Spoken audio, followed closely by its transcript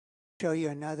Show you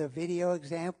another video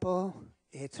example.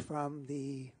 It's from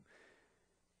the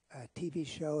TV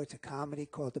show. It's a comedy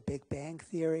called The Big Bang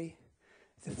Theory.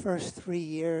 The first 3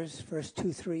 years, first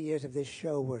 2-3 years of this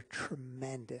show were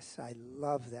tremendous. I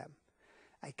love them.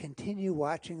 I continue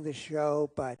watching the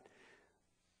show, but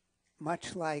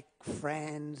much like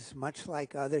Friends, much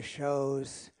like other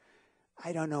shows,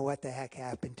 I don't know what the heck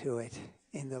happened to it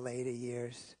in the later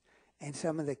years. And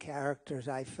some of the characters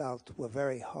I felt were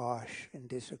very harsh and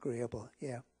disagreeable.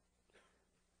 Yeah.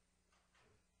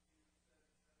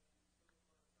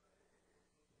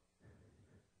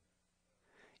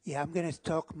 Yeah, I'm going to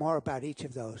talk more about each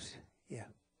of those. Yeah.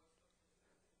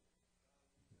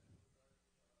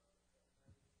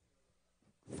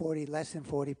 Less than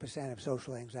 40% of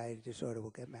social anxiety disorder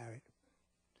will get married.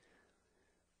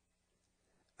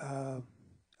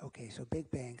 Okay, so Big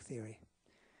Bang Theory.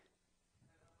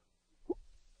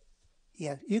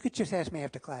 Yeah, you could just ask me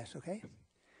after class, okay?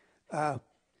 I'm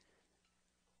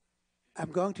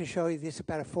going to show you this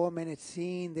about a 4-minute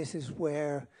scene. This is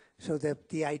where, so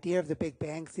the idea of the Big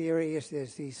Bang Theory is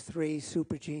there's these four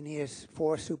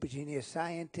super genius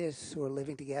scientists who are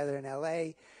living together in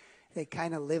LA. They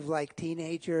kind of live like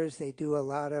teenagers. They do a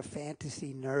lot of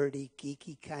fantasy, nerdy,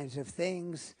 geeky kinds of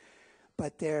things,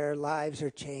 but their lives are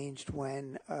changed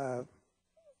when a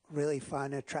really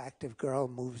fun, attractive girl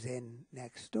moves in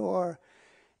next door.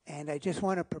 And I just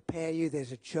want to prepare you.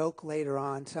 There's a joke later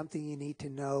on. Something you need to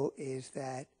know is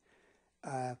that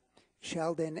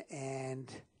Sheldon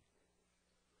and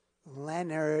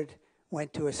Leonard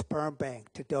went to a sperm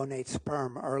bank to donate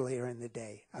sperm earlier in the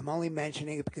day. I'm only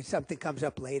mentioning it because something comes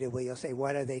up later where you'll say,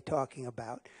 what are they talking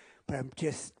about? But I'm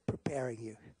just preparing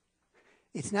you.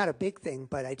 It's not a big thing,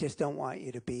 but I just don't want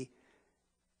you to be.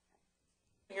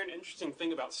 I hear an interesting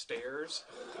thing about stairs.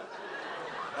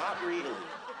 Not really.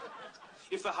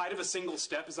 If the height of a single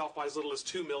step is off by as little as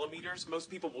 2 millimeters, most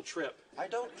people will trip. I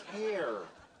don't care.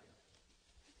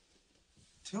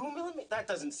 2 millimeters? That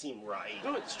doesn't seem right.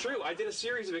 No, it's true. I did a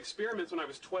series of experiments when I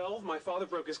was 12. My father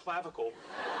broke his clavicle.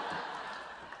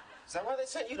 Is that why they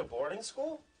sent you to boarding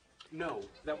school? No,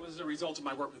 that was a result of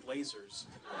my work with lasers.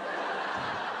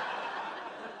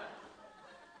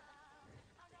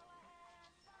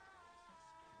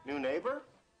 New neighbor?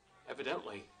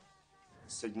 Evidently.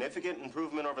 Significant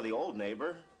improvement over the old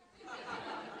neighbor.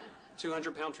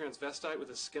 200-pound transvestite with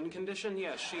a skin condition?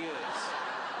 Yes, she is.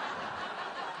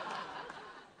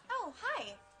 Oh,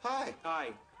 hi. Hi.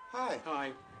 Hi. Hi.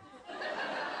 Hi.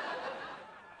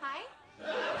 Hi?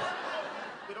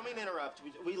 We don't mean to interrupt.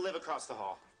 We live across the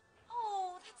hall.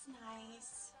 Oh, that's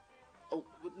nice. Oh,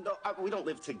 no, we don't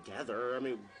live together. I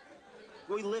mean,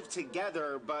 we live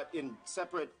together, but in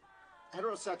separate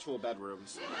heterosexual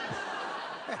bedrooms.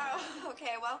 Oh,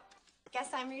 okay, well, guess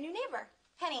I'm your new neighbor.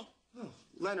 Penny. Oh,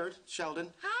 Leonard,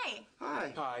 Sheldon. Hi.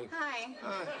 Hi. Hi. Hi.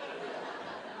 Hi.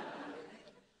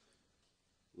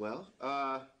 Well,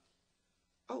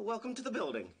 welcome to the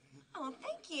building. Oh,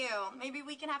 thank you. Maybe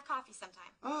we can have coffee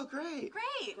sometime. Oh, great.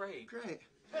 Great. Great. Great.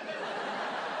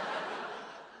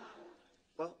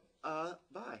 Well, bye.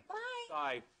 Bye.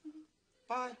 Bye.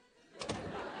 Bye.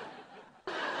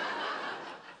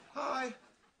 Hi.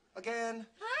 Again.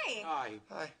 Hi. Hi.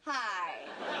 Hi. Hi.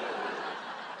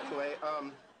 Anyway,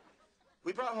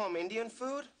 we brought home Indian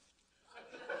food.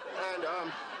 And,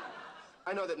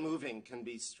 I know that moving can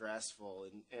be stressful,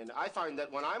 and I find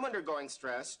that when I'm undergoing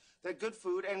stress, that good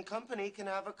food and company can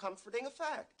have a comforting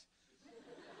effect.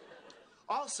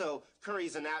 Also,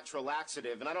 curry's a natural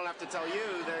laxative, and I don't have to tell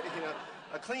you that,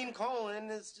 a clean colon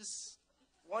is just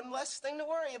one less thing to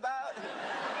worry about.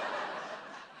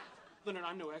 Leonard,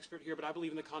 I'm no expert here, but I believe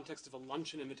in the context of a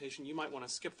luncheon invitation, you might want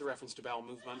to skip the reference to bowel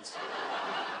movements.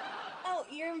 Oh,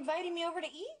 you're inviting me over to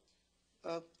eat?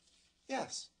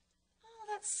 Yes. Oh,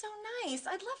 that's so nice.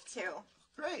 I'd love to.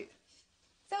 Great.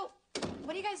 So,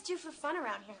 what do you guys do for fun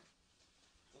around here?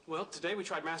 Well, today we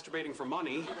tried masturbating for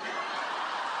money.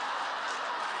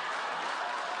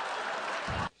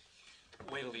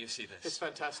 Wait till you see It's this.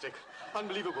 fantastic.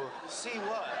 Unbelievable. See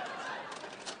what?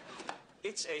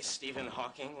 It's a Stephen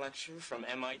Hawking lecture from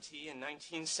MIT in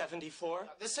 1974.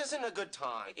 This isn't a good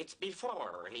time. It's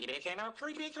before he became a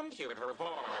creepy computer boy.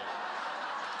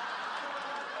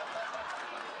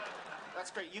 That's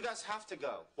great. You guys have to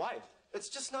go. Why? It's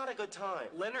just not a good time.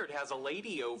 Leonard has a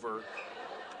lady over.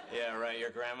 Yeah, right, your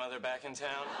grandmother back in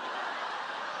town?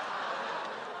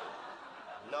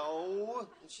 No,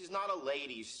 she's not a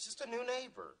lady. She's just a new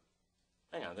neighbor.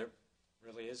 Hang on, there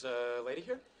really is a lady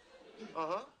here?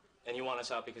 Uh-huh. And you want us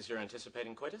out because you're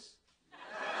anticipating coitus?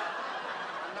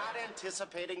 I'm not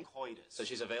anticipating coitus. So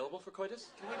she's available for coitus?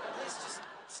 Can we please just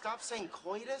stop saying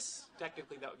coitus?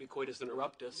 Technically, that would be coitus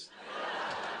interruptus.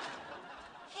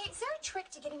 Hey, is there a trick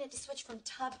to getting it to switch from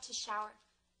tub to shower?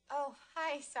 Oh,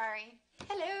 hi, sorry.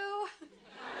 Hello.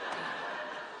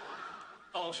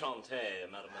 Enchanté,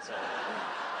 mademoiselle.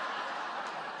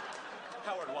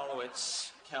 Howard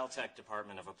Wolowitz, Caltech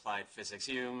Department of Applied Physics.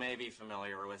 You may be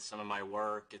familiar with some of my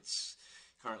work. It's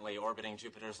currently orbiting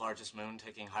Jupiter's largest moon,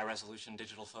 taking high-resolution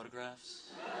digital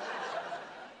photographs.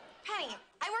 Penny,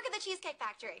 I work at the Cheesecake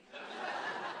Factory.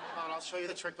 Come on, I'll show you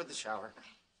the trick with the shower.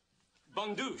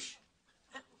 Bonne douche.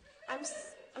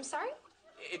 I'm sorry?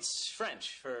 It's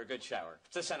French for a good shower.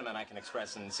 It's a sentiment I can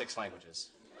express in 6 languages.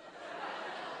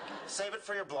 Save it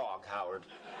for your blog, Howard.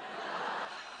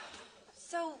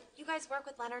 So, you guys work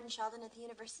with Leonard and Sheldon at the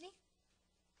university?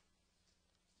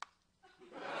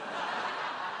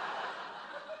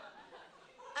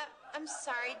 I'm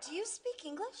sorry, do you speak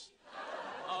English?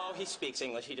 Oh, he speaks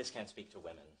English. He just can't speak to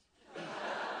women.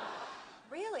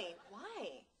 Really?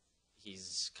 Why?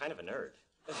 He's kind of a nerd.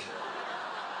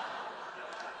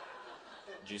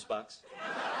 Juice box?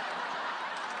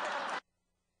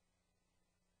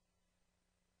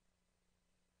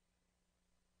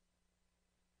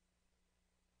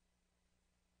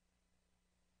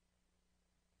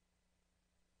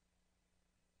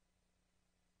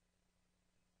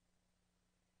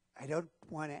 I don't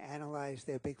want to analyze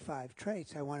their big 5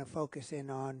 traits. I want to focus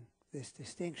in on this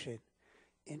distinction.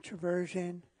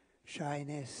 Introversion,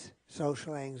 shyness,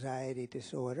 social anxiety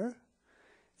disorder.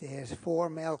 There's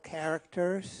 4 male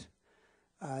characters.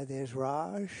 There's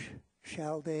Raj,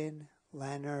 Sheldon,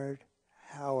 Leonard,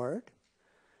 Howard.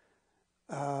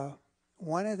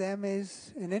 One of them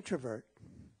is an introvert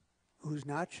who's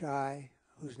not shy,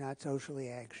 who's not socially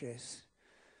anxious.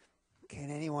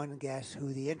 Can anyone guess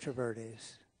who the introvert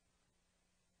is?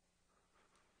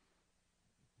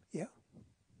 Yeah?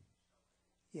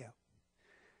 Yeah.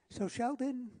 So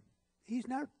Sheldon, he's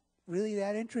not really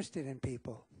that interested in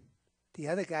people. The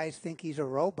other guys think he's a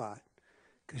robot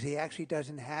because he actually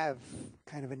doesn't have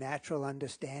kind of a natural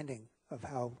understanding of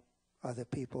how other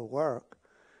people work.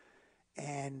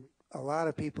 And a lot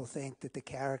of people think that the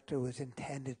character was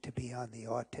intended to be on the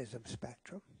autism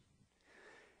spectrum.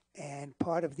 And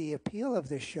part of the appeal of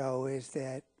the show is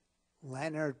that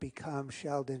Leonard becomes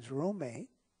Sheldon's roommate,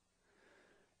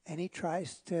 and he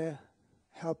tries to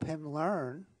help him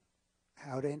learn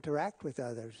how to interact with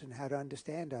others and how to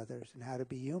understand others and how to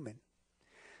be human.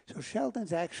 So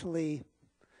Sheldon's actually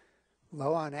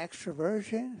low on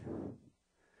extroversion,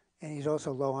 and he's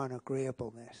also low on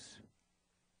agreeableness.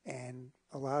 And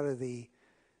a lot of the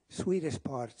sweetest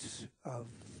parts of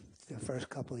the first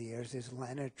couple of years is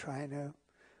Leonard trying to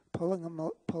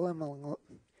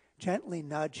gently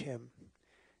nudge him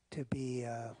to be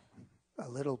a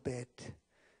little bit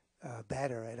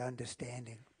better at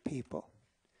understanding people.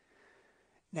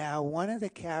 Now, one of the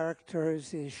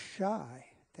characters is shy.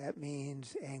 That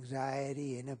means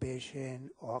anxiety, inhibition,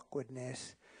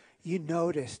 awkwardness. You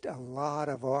noticed a lot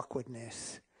of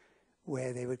awkwardness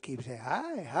where they would keep saying,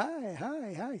 hi, hi,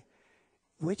 hi, hi.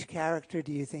 Which character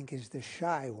do you think is the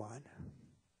shy one?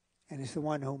 And it's the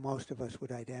one who most of us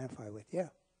would identify with, yeah.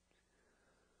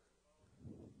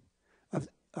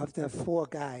 Of the 4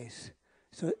 guys.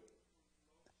 So,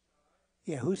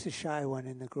 yeah, who's the shy one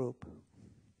in the group?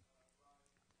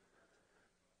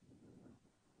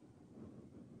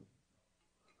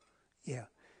 Yeah.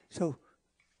 So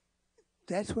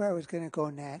that's where I was going to go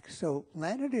next. So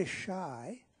Leonard is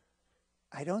shy.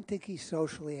 I don't think he's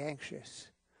socially anxious.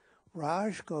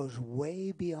 Raj goes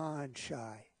way beyond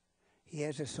shy. He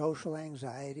has a social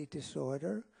anxiety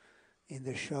disorder. In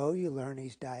the show, you learn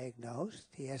he's diagnosed.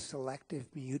 He has selective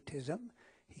mutism.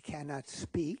 He cannot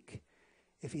speak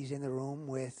if he's in the room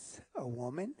with a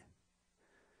woman.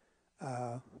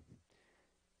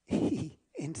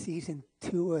 In season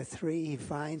 2 or 3, he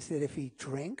finds that if he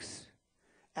drinks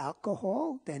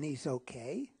alcohol, then he's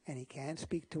okay, and he can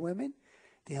speak to women.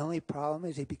 The only problem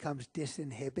is he becomes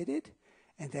disinhibited,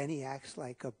 and then he acts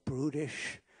like a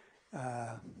brutish,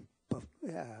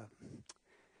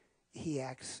 he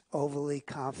acts overly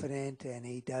confident, and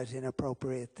he does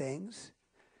inappropriate things.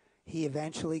 He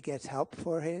eventually gets help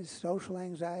for his social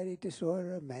anxiety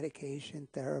disorder, medication,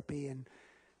 therapy, and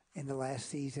in the last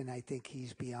season, I think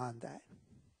he's beyond that.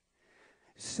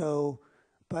 So,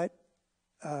 but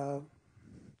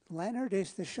Leonard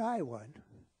is the shy one.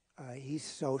 He's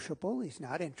sociable. He's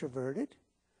not introverted.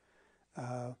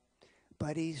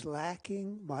 But he's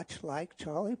lacking, much like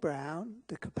Charlie Brown,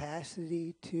 the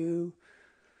capacity to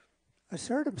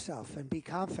assert himself and be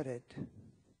confident.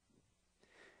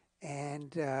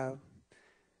 And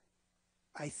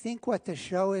I think what the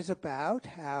show is about,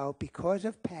 how because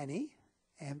of Penny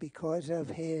and because of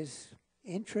his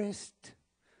interest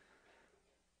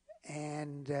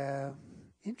and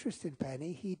interest in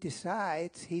Penny, he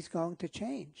decides he's going to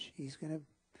change. He's going to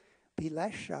be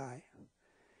less shy.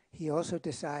 He also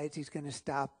decides he's going to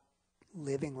stop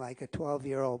living like a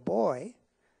 12-year-old boy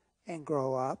and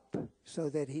grow up so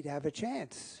that he'd have a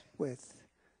chance with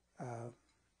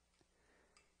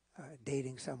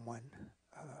dating someone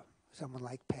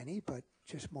like Penny, but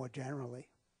just more generally.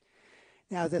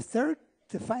 Now, the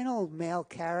final male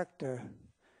character,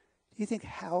 do you think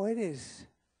Howard is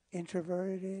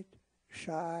introverted,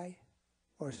 shy,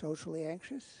 or socially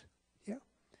anxious? Yeah.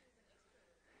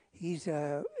 He's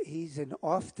an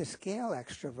off-the-scale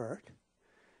extrovert,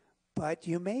 but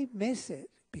you may miss it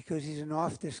because he's an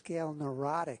off-the-scale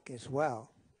neurotic as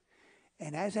well.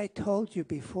 And as I told you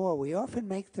before, we often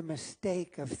make the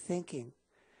mistake of thinking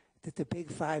that the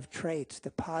big 5 traits,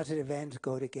 the positive ends,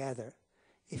 go together.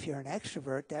 If you're an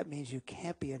extrovert, that means you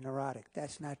can't be a neurotic.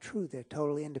 That's not true. They're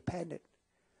totally independent.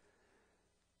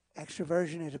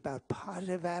 Extroversion is about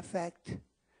positive affect.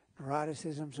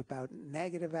 Neuroticism is about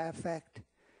negative affect.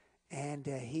 And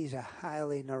he's a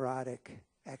highly neurotic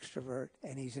extrovert,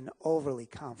 and he's an overly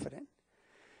confident.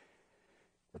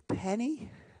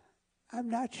 Penny, I'm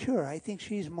not sure. I think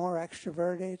she's more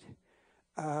extroverted.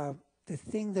 The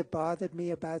thing that bothered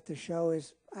me about the show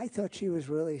is I thought she was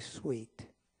really sweet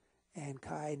and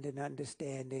kind and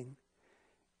understanding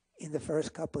in the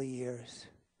first couple of years.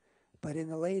 But in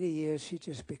the later years, she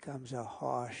just becomes a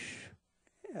harsh.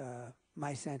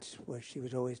 My sense was she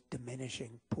was always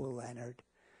diminishing poor Leonard.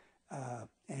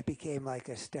 And it became like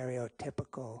a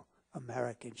stereotypical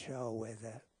American show where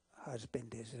the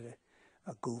husband is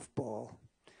a goofball.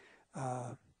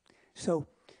 So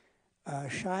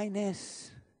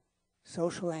shyness,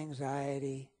 social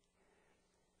anxiety,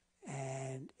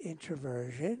 and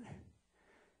introversion.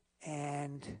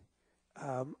 And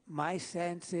my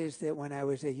sense is that when I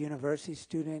was a university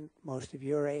student, most of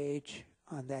your age,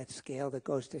 on that scale that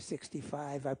goes to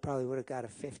 65, I probably would have got a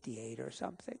 58 or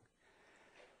something.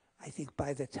 I think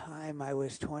by the time I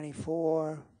was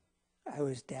 24, I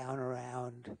was down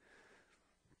around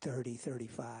 30,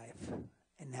 35.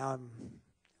 And now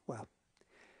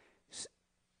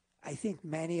I think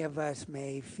many of us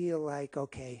may feel like,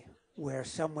 okay, we're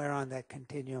somewhere on that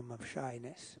continuum of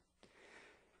shyness.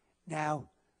 Now,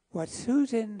 what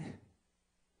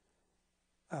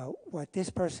this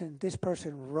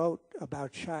person wrote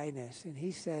about shyness, and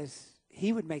he says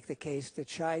he would make the case that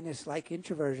shyness, like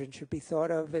introversion, should be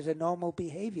thought of as a normal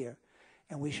behavior,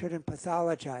 and we shouldn't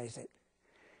pathologize it.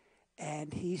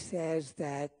 And he says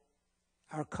that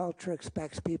our culture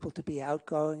expects people to be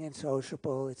outgoing and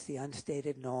sociable. It's the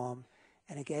unstated norm.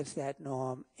 And against that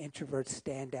norm, introverts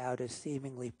stand out as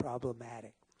seemingly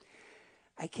problematic.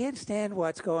 I can't stand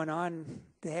what's going on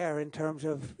there in terms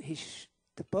of,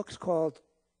 the book's called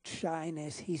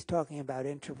Shyness. He's talking about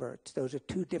introverts. Those are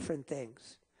two different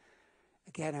things.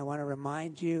 Again, I want to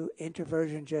remind you,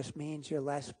 introversion just means you're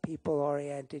less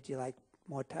people-oriented. You like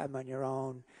more time on your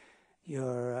own.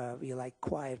 You like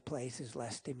quiet places,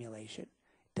 less stimulation.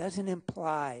 Doesn't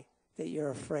imply that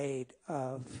you're afraid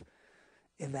of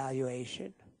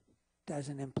evaluation.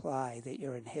 Doesn't imply that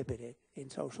you're inhibited in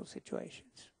social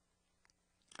situations.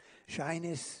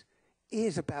 Shyness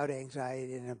is about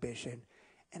anxiety and inhibition,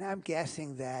 and I'm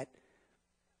guessing that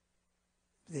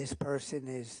this person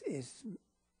is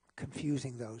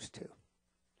confusing those two.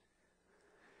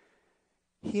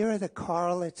 Here are the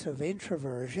correlates of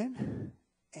introversion,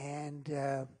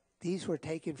 and these were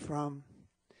taken from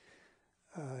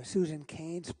Susan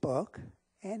Cain's book.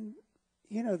 And,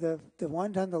 you know, the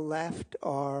ones on the left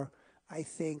are, I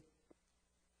think,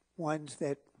 ones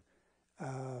that,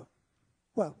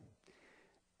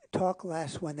 talk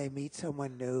less when they meet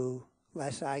someone new,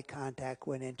 less eye contact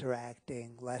when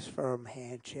interacting, less firm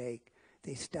handshake.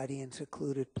 They study in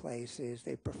secluded places.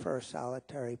 They prefer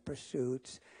solitary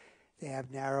pursuits. They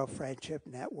have narrow friendship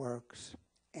networks,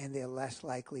 and they're less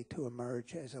likely to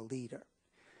emerge as a leader.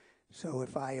 So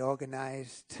if I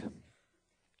organized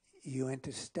you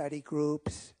into study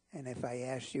groups, and if I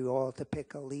asked you all to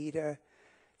pick a leader,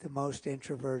 the most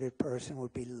introverted person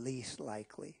would be least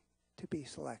likely to be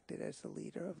selected as the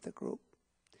leader of the group.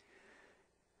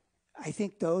 I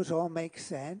think those all make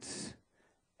sense,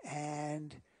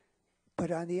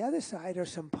 but on the other side are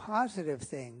some positive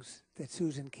things that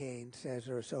Susan Cain says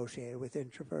are associated with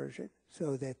introversion,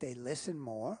 so that they listen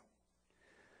more,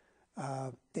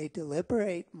 they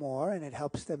deliberate more, and it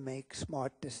helps them make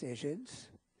smart decisions.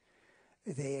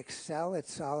 They excel at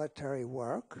solitary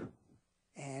work,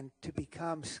 and to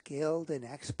become skilled and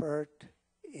expert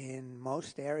in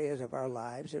most areas of our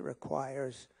lives. It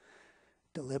requires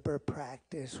deliberate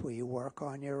practice where you work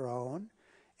on your own,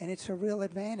 and it's a real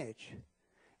advantage.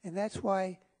 And that's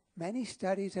why many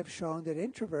studies have shown that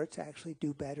introverts actually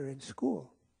do better in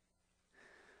school.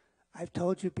 I've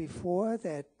told you before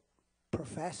that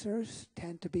professors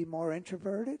tend to be more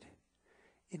introverted.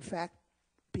 In fact,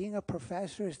 being a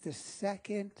professor is the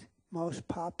second most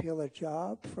popular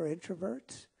job for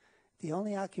introverts. The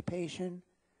only occupation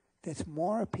that's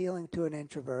more appealing to an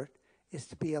introvert is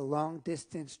to be a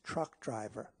long-distance truck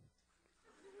driver.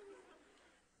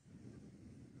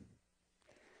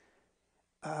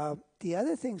 The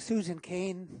other thing Susan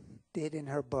Cain did in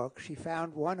her book, she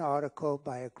found one article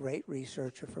by a great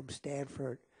researcher from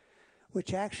Stanford,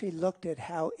 which actually looked at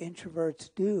how introverts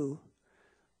do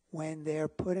when they're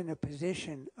put in a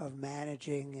position of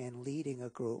managing and leading a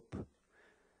group.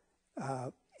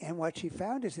 And what she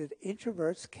found is that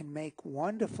introverts can make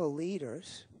wonderful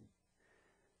leaders,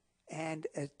 and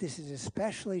this is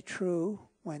especially true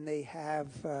when they have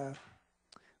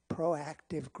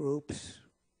proactive groups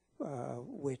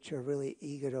which are really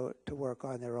eager to work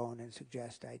on their own and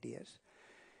suggest ideas.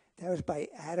 That was by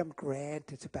Adam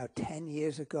Grant. It's about 10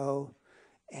 years ago,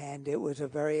 and it was a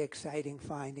very exciting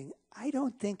finding. I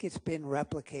don't think it's been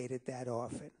replicated that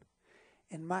often.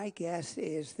 And my guess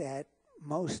is that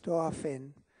most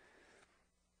often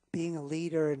being a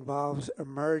leader involves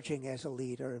emerging as a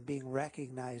leader and being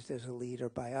recognized as a leader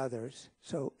by others.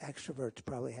 So extroverts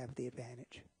probably have the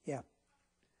advantage. Yeah.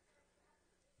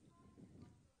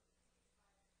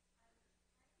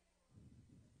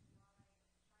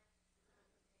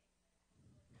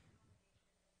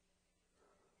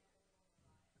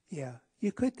 Yeah,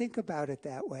 you could think about it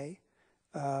that way.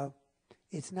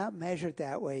 It's not measured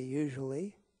that way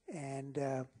usually, and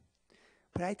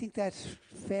but I think that's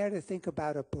fair to think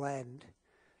about a blend.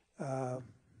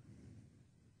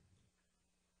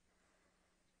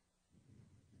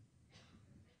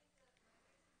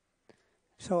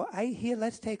 So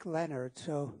let's take Leonard.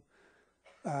 So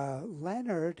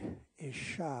Leonard is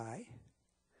shy,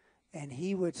 and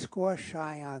he would score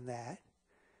shy on that.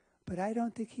 But I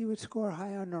don't think he would score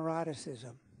high on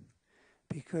neuroticism,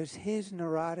 because his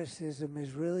neuroticism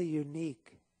is really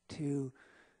unique to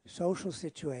social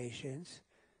situations.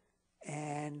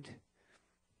 And,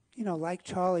 you know, like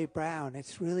Charlie Brown,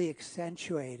 it's really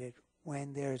accentuated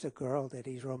when there's a girl that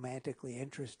he's romantically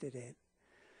interested in.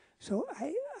 So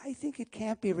I think it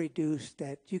can't be reduced,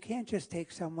 that you can't just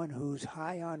take someone who's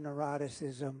high on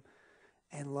neuroticism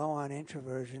and low on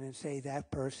introversion and say that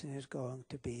person is going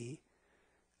to be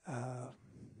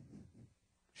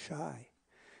shy.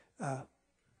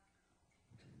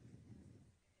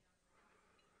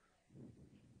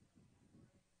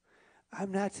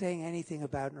 I'm not saying anything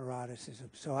about neuroticism,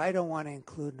 so I don't want to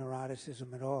include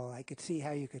neuroticism at all. I could see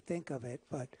how you could think of it,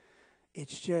 but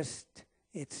it's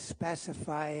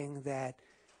specifying that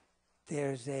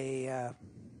there's a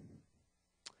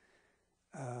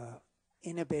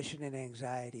inhibition and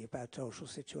anxiety about social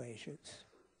situations.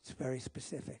 It's very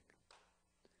specific.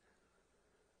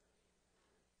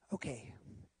 Okay,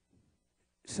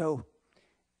 so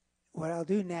what I'll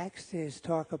do next is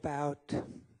talk about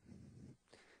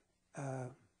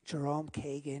Jerome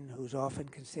Kagan, who's often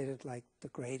considered like the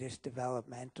greatest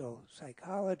developmental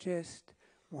psychologist,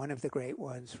 one of the great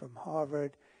ones from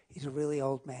Harvard. He's a really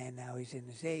old man now, he's in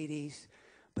his 80s,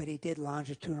 but he did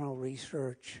longitudinal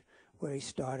research where he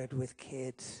started with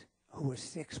kids who were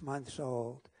 6 months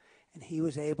old, and he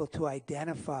was able to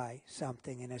identify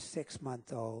something in a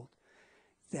 6-month-old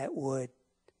that would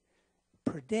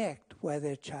predict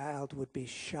whether a child would be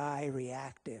shy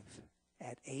reactive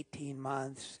at 18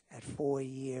 months, at 4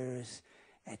 years,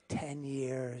 at 10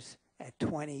 years, at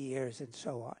 20 years, and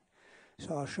so on.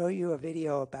 So I'll show you a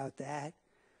video about that,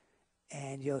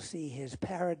 and you'll see his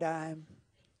paradigm,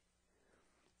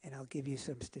 and I'll give you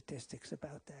some statistics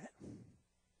about that.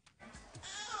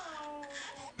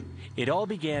 It all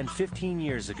began 15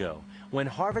 years ago when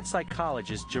Harvard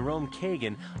psychologist Jerome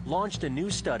Kagan launched a new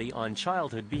study on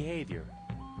childhood behavior.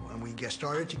 When we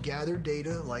started to gather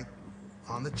data, like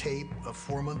on the tape of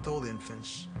 4-month-old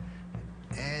infants,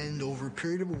 and over a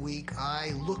period of a week,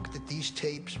 I looked at these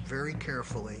tapes very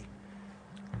carefully,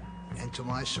 and to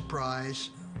my surprise,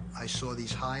 I saw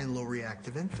these high and low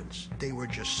reactive infants. They were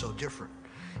just so different.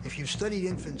 If you've studied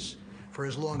infants for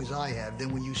as long as I have,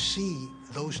 then when you see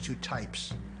those two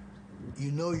types,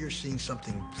 you know you're seeing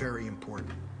something very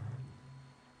important.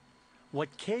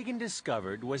 What Kagan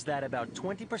discovered was that about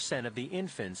 20% of the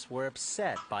infants were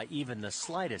upset by even the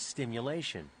slightest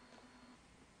stimulation,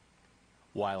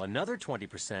 while another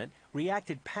 20%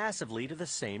 reacted passively to the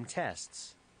same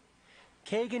tests.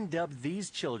 Kagan dubbed these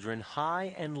children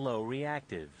high and low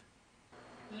reactive.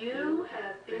 You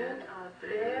have been a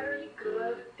very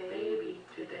good baby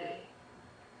today.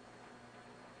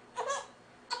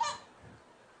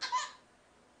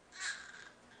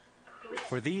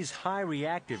 For these high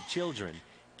reactive children,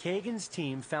 Kagan's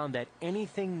team found that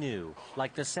anything new,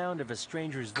 like the sound of a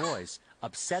stranger's voice,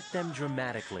 upset them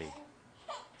dramatically.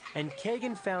 And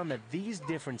Kagan found that these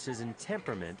differences in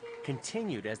temperament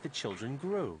continued as the children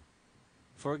grew.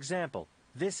 For example,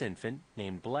 this infant,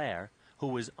 named Blair, who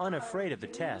was unafraid of the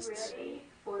tests,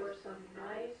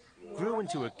 grew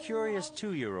into a curious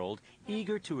 2-year-old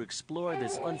eager to explore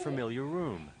this unfamiliar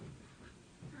room.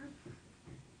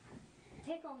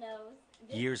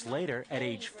 Years later, at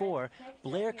age 4,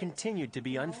 Blair continued to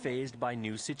be unfazed by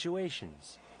new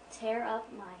situations. Tear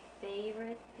up my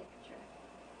favorite picture.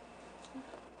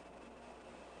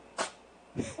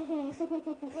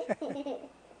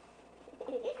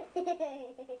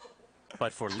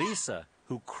 But for Lisa,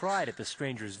 who cried at the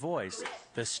stranger's voice,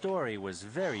 the story was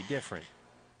very different.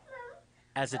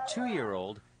 As a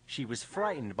 2-year-old, she was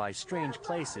frightened by strange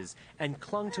places and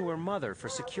clung to her mother for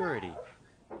security.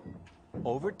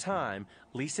 Over time,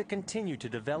 Lisa continued to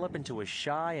develop into a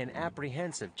shy and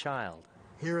apprehensive child.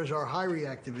 Here is our high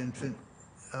reactive infant.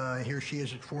 Here she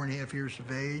is at 4.5 years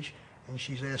of age, and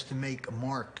she's asked to make a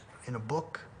mark in a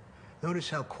book. Notice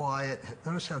how quiet,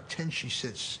 notice how tense she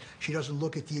sits. She doesn't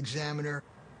look at the examiner.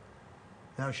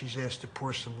 Now she's asked to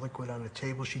pour some liquid on the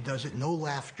table. She does it, no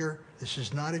laughter. This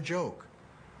is not a joke.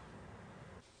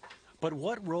 But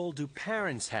what role do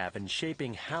parents have in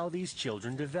shaping how these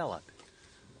children develop?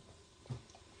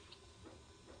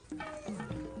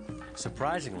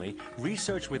 Surprisingly,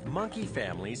 research with monkey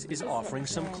families is offering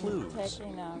some clues.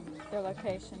 Taking their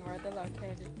location, where they're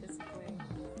located physically.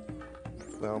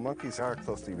 Well, monkeys are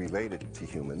closely related to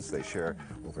humans. They share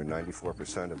over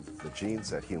 94% of the genes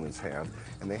that humans have,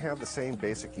 and they have the same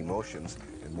basic emotions,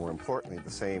 and more importantly, the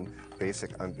same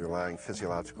basic underlying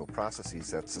physiological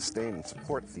processes that sustain and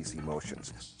support these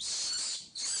emotions.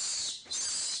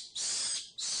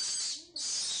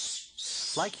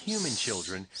 Like human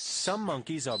children, some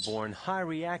monkeys are born high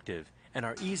reactive and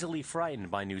are easily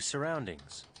frightened by new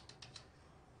surroundings,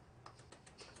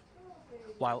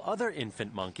 while other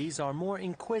infant monkeys are more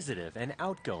inquisitive and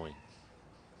outgoing.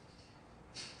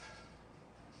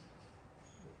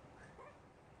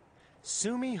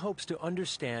 Sumi hopes to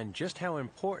understand just how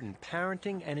important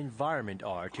parenting and environment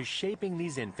are to shaping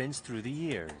these infants through the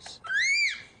years.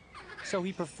 So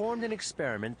he performed an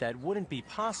experiment that wouldn't be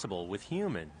possible with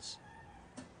humans.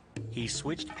 He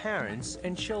switched parents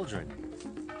and children.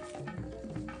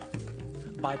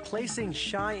 By placing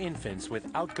shy infants with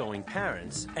outgoing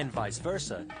parents and vice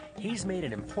versa, he's made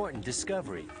an important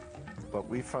discovery. What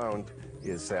we found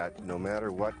is that no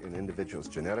matter what an individual's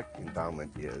genetic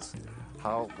endowment is,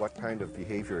 what kind of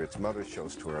behavior its mother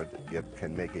shows toward it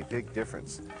can make a big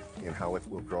difference in how it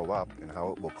will grow up and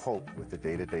how it will cope with the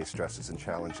day-to-day stresses and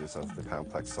challenges of the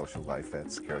complex social life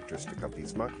that's characteristic of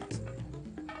these monkeys.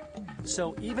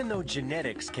 So even though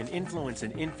genetics can influence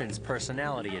an infant's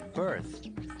personality at birth,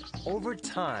 over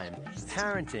time,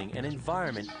 parenting and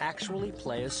environment actually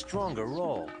play a stronger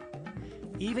role.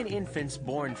 Even infants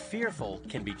born fearful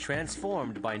can be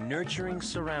transformed by nurturing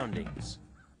surroundings.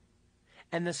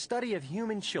 And the study of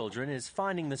human children is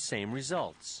finding the same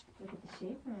results.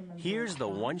 Here's the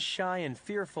once shy and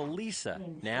fearful Lisa,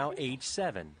 now age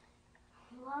 7.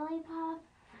 Lollipop?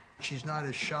 She's not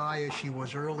as shy as she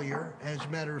was earlier. As a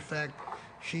matter of fact,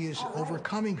 she is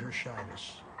overcoming her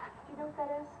shyness. You know what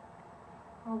that is?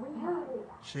 Oh,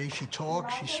 See, she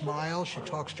talks, she smiles, she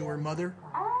talks to her mother.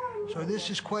 So this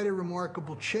is quite a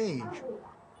remarkable change.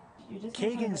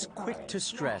 Kagan's quick to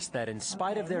stress that in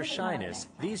spite of their shyness,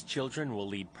 these children will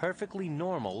lead perfectly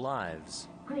normal lives.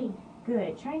 Green,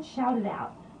 good. Try and shout it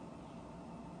out.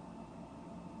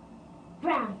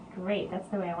 Brown, great. That's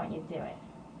the way I want you to do it.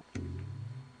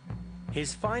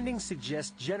 His findings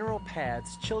suggest general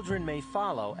paths children may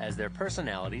follow as their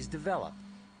personalities develop.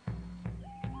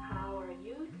 How are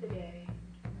you today?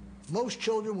 Most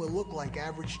children will look like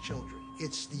average children.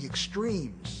 It's the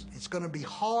extremes. It's going to be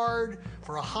hard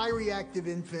for a high reactive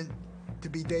infant to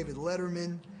be David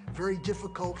Letterman, very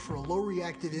difficult for a low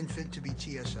reactive infant to be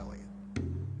T.S. Eliot.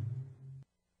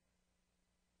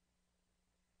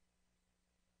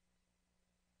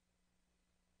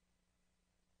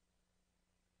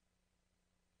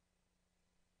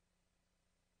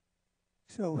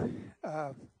 So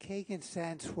Kagan's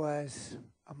sense was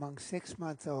among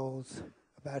 6-month-olds,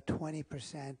 about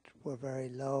 20% were very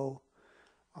low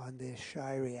on the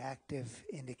shy reactive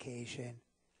indication.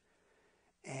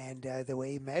 And the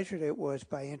way he measured it was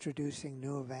by introducing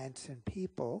new events and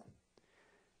people.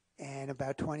 And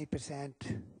about 20%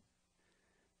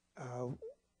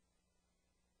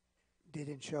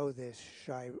 didn't show this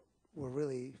shy, were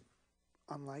really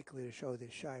unlikely to show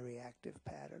this shy reactive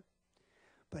pattern.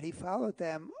 But he followed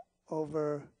them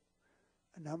over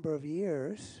a number of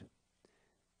years.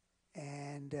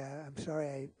 And I'm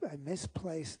sorry, I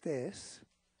misplaced this.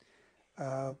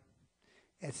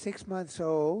 At 6 months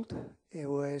old, it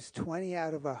was 20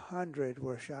 out of 100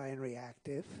 were shy and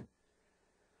reactive.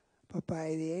 But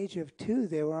by the age of 2,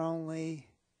 there were only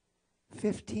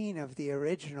 15 of the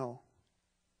original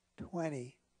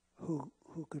 20 who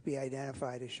could be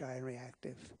identified as shy and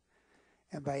reactive.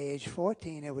 And by age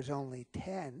 14, it was only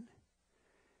 10.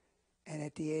 And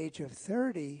at the age of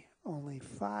 30, only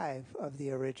 5 of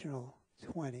the original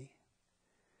 20.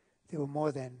 There were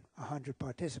more than 100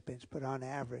 participants, but on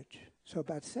average. So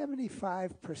about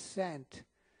 75%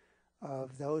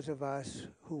 of those of us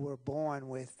who were born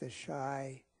with the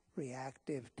shy,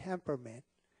 reactive temperament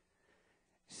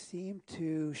seem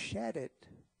to shed it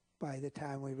by the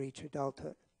time we reach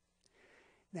adulthood.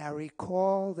 Now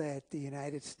recall that the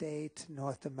United States,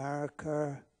 North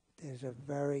America, there's a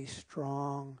very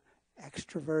strong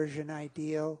extroversion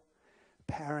ideal.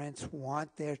 Parents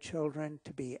want their children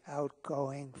to be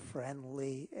outgoing,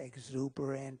 friendly,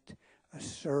 exuberant,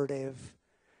 assertive.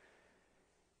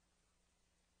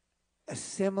 A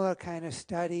similar kind of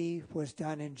study was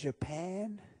done in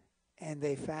Japan, and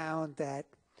they found that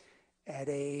at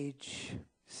age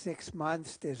 6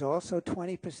 months, there's also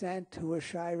 20% who are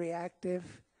shy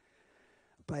reactive,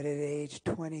 but at age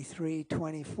 23,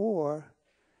 24,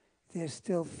 there's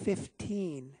still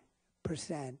 15%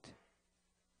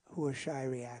 who are shy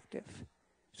reactive.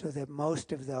 So that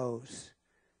most of those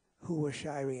who were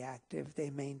shy reactive, they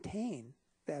maintain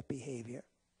that behavior.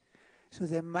 So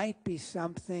there might be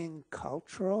something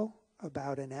cultural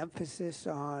about an emphasis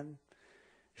on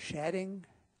shedding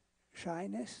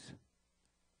shyness.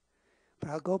 But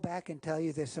I'll go back and tell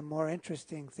you there's some more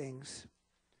interesting things.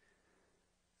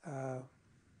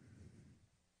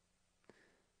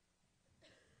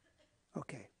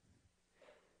 Okay.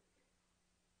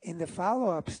 In the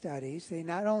follow-up studies, they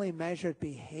not only measured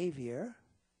behavior,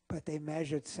 but they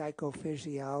measured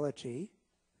psychophysiology.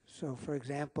 So, for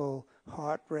example,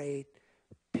 heart rate,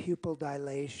 pupil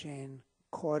dilation,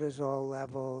 cortisol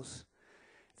levels.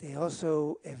 They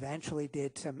also eventually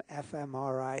did some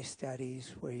fMRI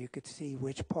studies where you could see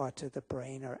which parts of the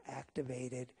brain are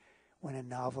activated when a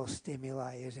novel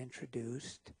stimuli is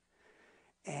introduced.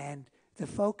 And the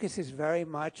focus is very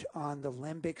much on the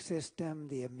limbic system,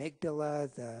 the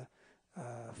amygdala, the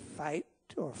fight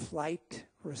or flight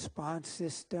response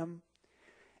system.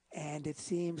 And it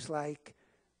seems like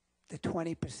the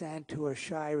 20% who are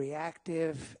shy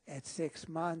reactive at 6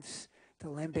 months, the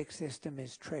limbic system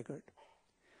is triggered.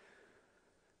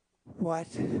 What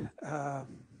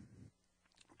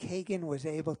Kagan was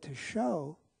able to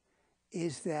show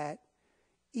is that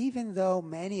even though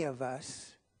many of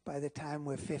us, by the time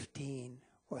we're 15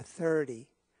 or 30,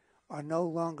 are no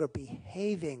longer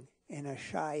behaving in a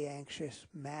shy, anxious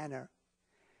manner,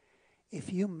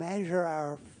 if you measure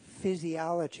our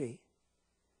physiology,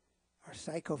 our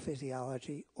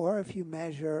psychophysiology, or if you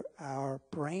measure our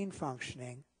brain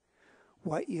functioning,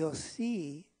 what you'll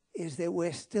see is that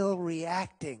we're still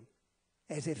reacting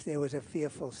as if there was a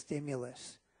fearful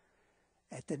stimulus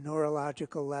at the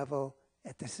neurological level,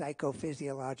 at the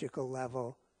psychophysiological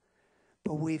level.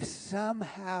 But we've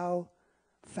somehow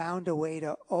found a way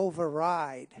to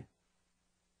override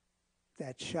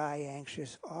that shy,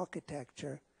 anxious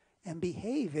architecture and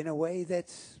behave in a way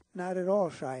that's not at all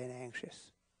shy and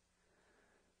anxious.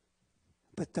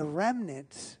 But the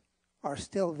remnants are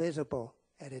still visible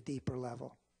at a deeper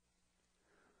level.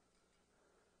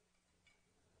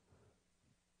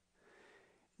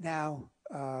 Now,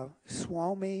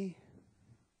 Swami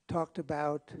talked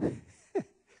about,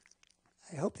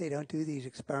 I hope they don't do these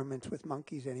experiments with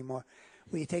monkeys anymore,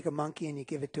 where you take a monkey and you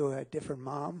give it to a different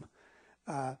mom.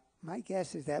 My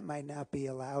guess is that might not be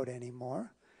allowed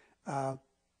anymore. But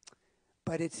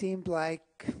it seemed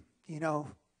like,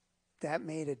 that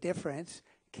made a difference.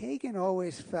 Kagan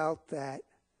always felt that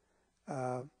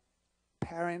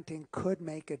parenting could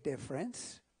make a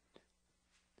difference.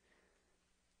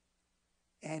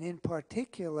 And in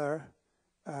particular,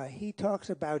 he talks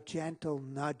about gentle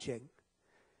nudging.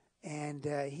 And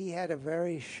he had a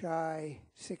very shy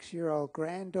 6-year-old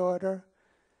granddaughter,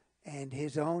 and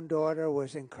his own daughter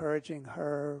was encouraging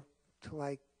her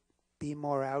to be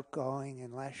more outgoing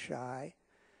and less shy.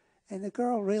 And the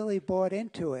girl really bought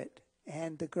into it.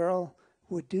 And the girl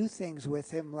would do things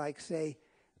with him like, say,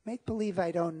 make believe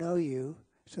I don't know you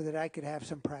so that I could have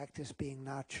some practice being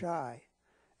not shy.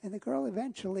 And the girl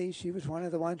eventually, she was one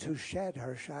of the ones who shed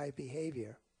her shy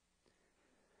behavior.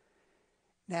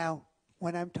 Now,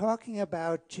 when I'm talking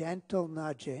about gentle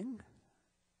nudging,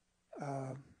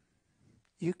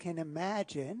 you can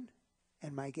imagine,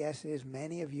 and my guess is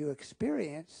many of you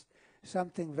experienced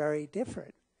something very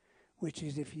different, which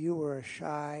is if you were a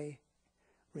shy,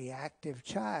 reactive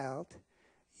child,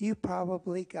 you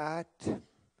probably got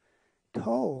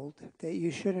told that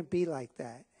you shouldn't be like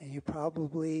that, and you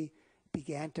probably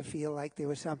began to feel like there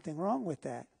was something wrong with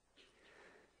that.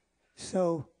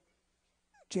 So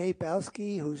Jay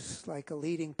Belsky, who's like a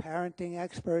leading parenting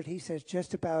expert, he says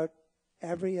just about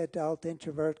every adult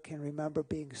introvert can remember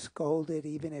being scolded,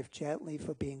 even if gently,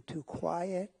 for being too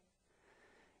quiet.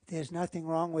 There's nothing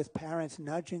wrong with parents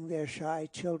nudging their shy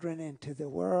children into the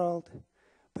world,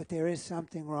 but there is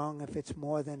something wrong if it's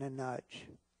more than a nudge.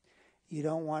 You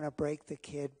don't want to break the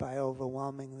kid by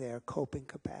overwhelming their coping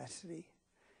capacity.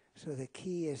 So the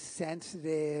key is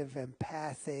sensitive,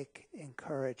 empathic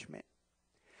encouragement.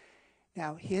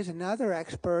 Now, here's another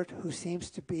expert who seems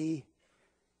to be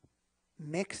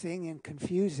mixing and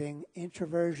confusing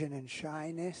introversion and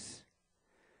shyness.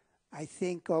 I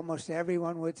think almost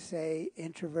everyone would say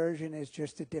introversion is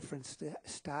just a different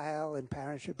style, and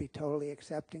parents should be totally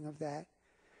accepting of that.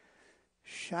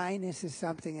 Shyness is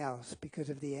something else because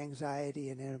of the anxiety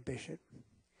and inhibition.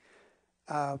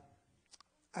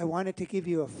 I wanted to give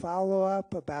you a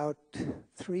follow-up. About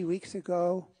 3 weeks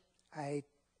ago, I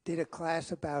did a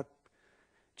class about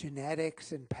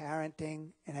genetics and parenting,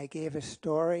 and I gave a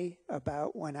story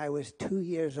about when I was 2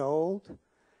 years old,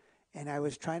 and I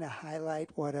was trying to highlight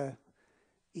what a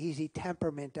easy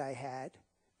temperament I had.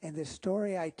 And the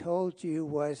story I told you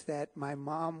was that my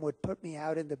mom would put me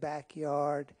out in the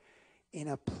backyard in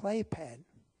a playpen,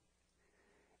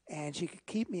 and she could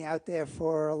keep me out there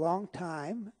for a long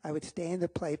time. I would stay in the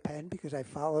playpen because I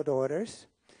followed orders.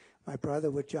 My brother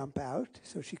would jump out,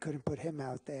 so she couldn't put him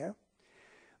out there.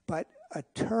 But a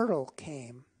turtle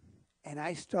came, and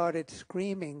I started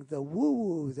screaming, the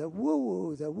woo-woo, the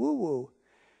woo-woo, the woo-woo.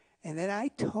 And then I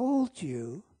told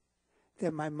you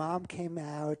that my mom came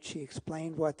out, she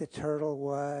explained what the turtle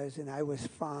was, and I was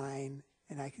fine,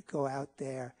 and I could go out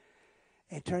there.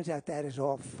 And it turns out that is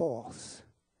all false.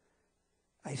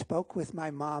 I spoke with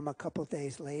my mom a couple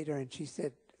days later, and she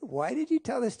said, why did you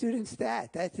tell the students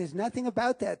that? There's nothing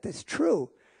about that that's true,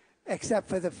 except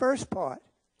for the first part.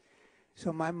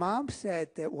 So my mom said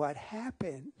that what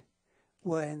happened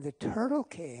when the turtle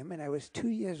came, and I was 2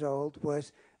 years old,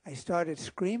 was I started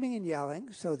screaming and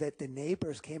yelling so that the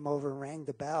neighbors came over and rang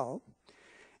the bell.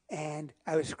 And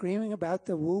I was screaming about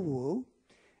the woo-woo,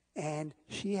 and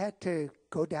she had to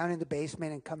go down in the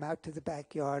basement and come out to the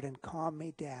backyard and calm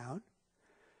me down.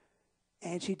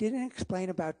 And she didn't explain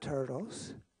about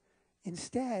turtles.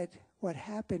 Instead, what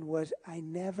happened was I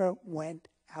never went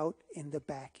out in the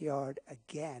backyard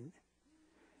again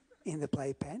in the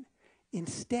playpen.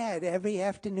 Instead, every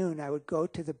afternoon I would go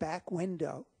to the back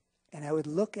window and I would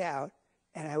look out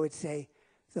and I would say,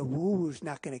 the woo-woo's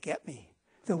not going to get me.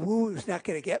 The woo-woo's not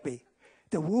going to get me.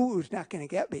 The woo-woo's not going to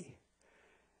get me.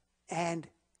 And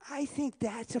I think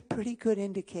that's a pretty good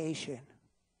indication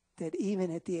that even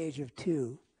at the age of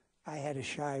 2, I had a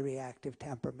shy, reactive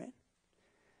temperament.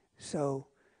 So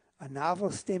a novel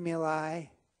stimuli,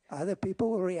 other people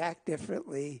will react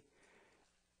differently.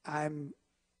 I'm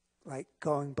like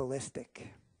going ballistic.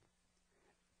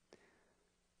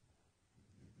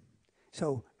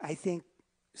 So I think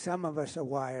some of us are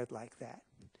wired like that.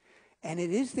 And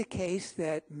it is the case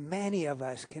that many of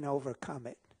us can overcome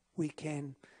it. We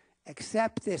can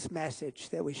accept this message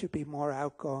that we should be more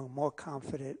outgoing, more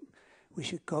confident. We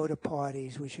should go to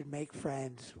parties. We should make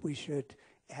friends. We should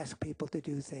ask people to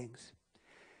do things.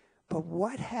 But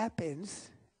what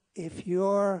happens if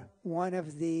you're one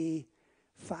of the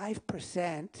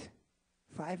 5%,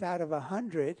 5 out of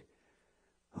 100,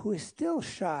 who is still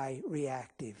shy,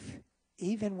 reactive,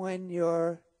 even when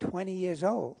you're 20 years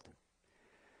old?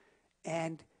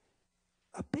 And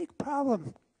a big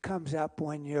problem comes up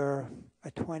when you're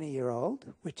a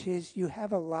 20-year-old, which is you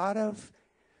have a lot of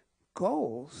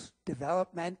goals,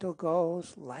 developmental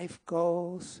goals, life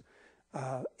goals.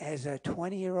 As a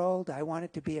 20-year-old, I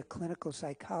wanted to be a clinical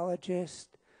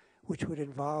psychologist, which would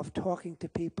involve talking to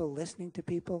people, listening to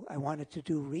people. I wanted to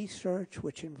do research,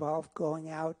 which involved going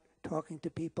out, talking to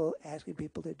people, asking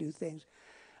people to do things.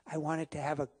 I wanted to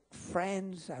have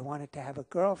friends. I wanted to have a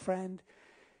girlfriend.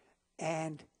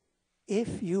 And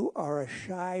if you are a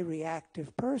shy,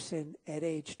 reactive person at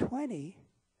age 20,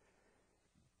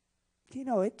 you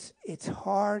know, it's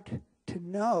hard to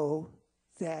know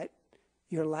that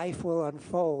your life will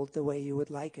unfold the way you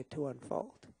would like it to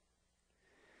unfold.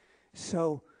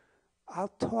 So I'll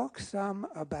talk some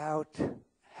about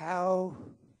how,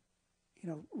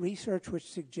 research which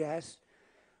suggests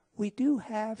we do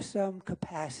have some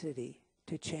capacity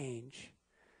to change,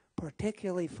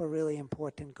 particularly for really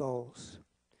important goals.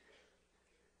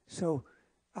 So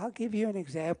I'll give you an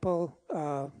example.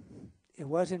 It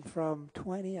wasn't from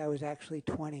 20, I was actually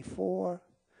 24.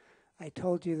 I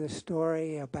told you the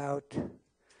story about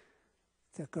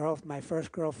my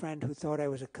first girlfriend who thought I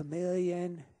was a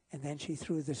chameleon, and then she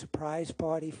threw the surprise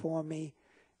party for me,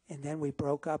 and then we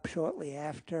broke up shortly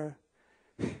after.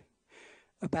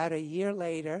 About a year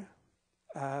later,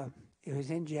 it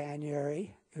was in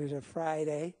January, it was a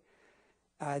Friday,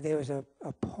 there was a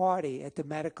party at the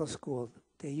medical school.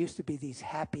 There used to be these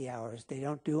happy hours. They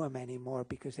don't do them anymore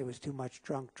because there was too much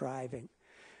drunk driving.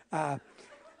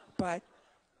 But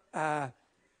the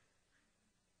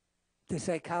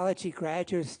psychology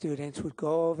graduate students would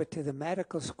go over to the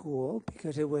medical school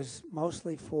because it was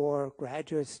mostly for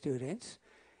graduate students,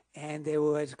 and there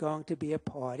was going to be a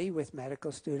party with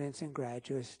medical students and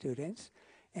graduate students.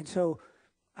 And so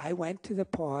I went to the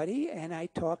party and I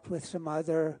talked with some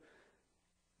other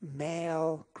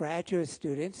male graduate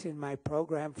students in my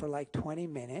program for like 20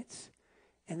 minutes.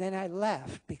 And then I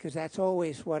left because that's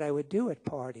always what I would do at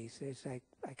parties. It's like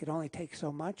I could only take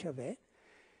so much of it.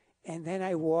 And then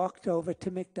I walked over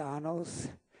to McDonald's.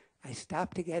 I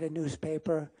stopped to get a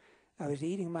newspaper. I was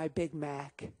eating my Big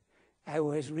Mac. I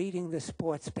was reading the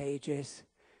sports pages.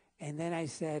 And then I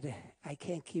said, I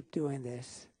can't keep doing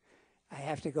this. I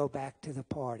have to go back to the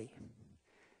party.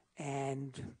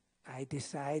 And I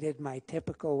decided my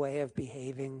typical way of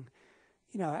behaving,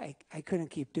 I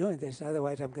couldn't keep doing this.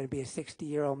 Otherwise, I'm going to be a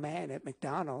 60-year-old man at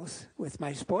McDonald's with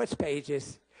my sports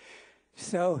pages.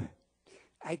 So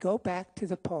I go back to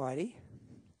the party,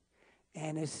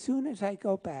 and as soon as I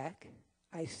go back,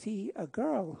 I see a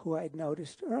girl who I'd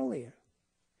noticed earlier.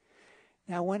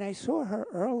 Now, when I saw her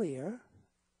earlier,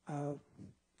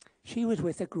 she was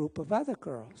with a group of other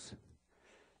girls.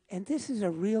 And this is a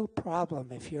real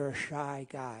problem if you're a shy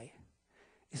guy.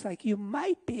 It's like you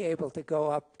might be able to go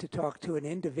up to talk to an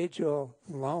individual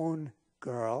lone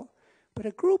girl, but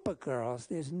a group of girls,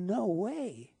 there's no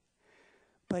way.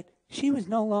 But she was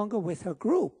no longer with her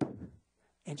group,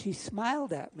 and she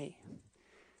smiled at me.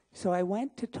 So I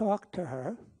went to talk to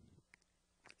her,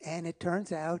 and it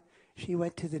turns out she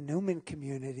went to the Newman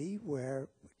community, where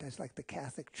there's like the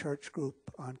Catholic church group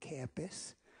on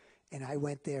campus, and I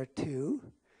went there too.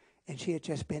 And she had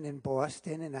just been in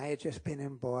Boston, and I had just been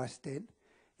in Boston.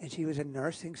 And she was a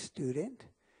nursing student,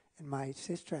 and my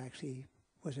sister actually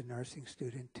was a nursing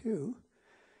student too.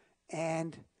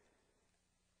 And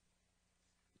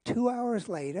 2 hours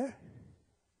later,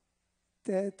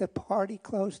 the party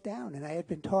closed down, and I had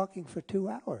been talking for 2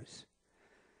 hours.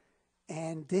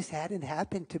 And this hadn't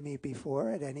happened to me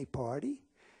before at any party.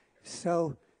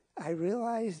 So I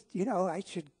realized, I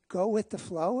should go with the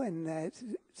flow. And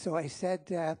so I said,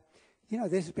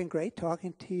 this has been great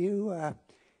talking to you.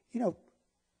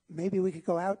 Maybe we could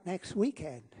go out next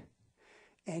weekend.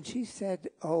 And she said,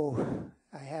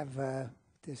 I have,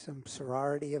 there's some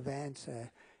sorority events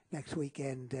next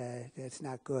weekend that's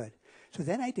not good. So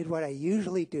then I did what I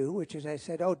usually do, which is I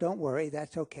said, don't worry,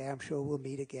 that's okay. I'm sure we'll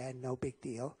meet again. No big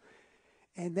deal.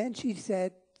 And then she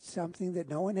said something that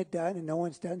no one had done and no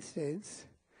one's done since.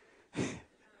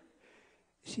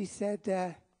 She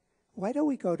said, why don't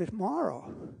we go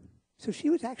tomorrow? So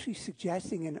she was actually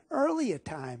suggesting an earlier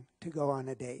time to go on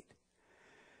a date.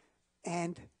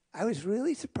 And I was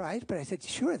really surprised, but I said,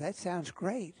 sure, that sounds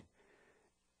great.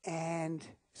 And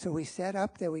so we set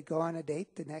up that we go on a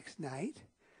date the next night.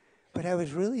 But I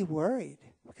was really worried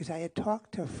because I had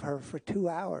talked to her for 2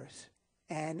 hours.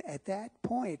 And at that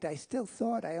point, I still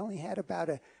thought I only had about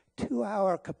a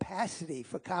 2-hour capacity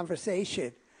for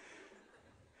conversation.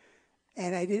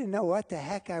 And I didn't know what the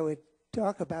heck I would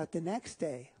talk about the next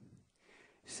day.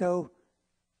 So,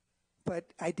 but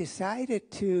I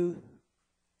decided to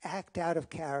act out of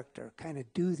character, kind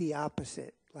of do the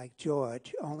opposite like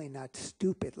George, only not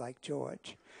stupid like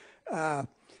George.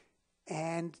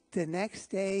 And the next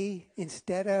day,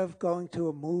 instead of going to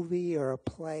a movie or a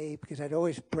play, because I'd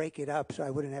always break it up so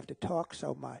I wouldn't have to talk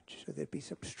so much, so there'd be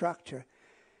some structure,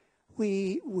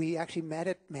 we actually met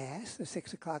at Mass, the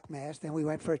 6 o'clock Mass. Then we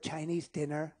went for a Chinese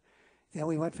dinner. Then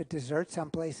we went for dessert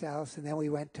someplace else. And then we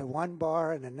went to one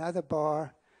bar and another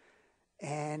bar.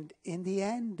 And in the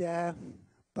end,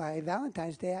 by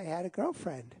Valentine's Day, I had a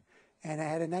girlfriend. And I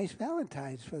had a nice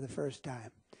Valentine's for the first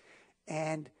time.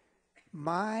 And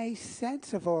my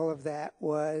sense of all of that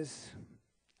was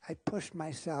I pushed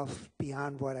myself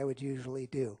beyond what I would usually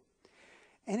do.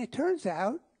 And it turns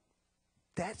out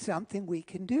that's something we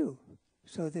can do.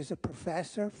 So there's a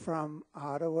professor from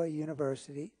Ottawa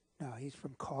University. No, he's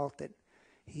from Carleton.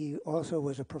 He also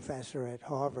was a professor at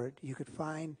Harvard. You could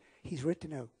find, he's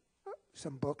written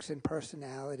some books in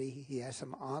personality. He has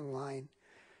some online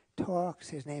talks.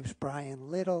 His name's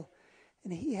Brian Little.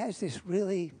 And he has this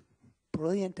really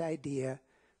brilliant idea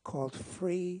called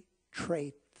free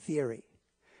trait theory.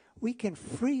 We can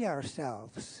free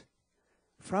ourselves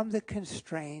from the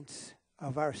constraints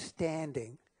of our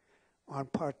standing on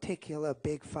particular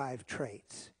big five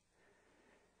traits.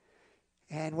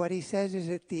 And what he says is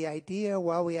that the idea,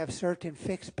 while we have certain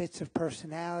fixed bits of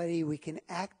personality, we can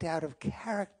act out of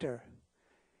character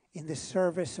in the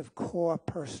service of core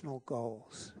personal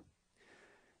goals.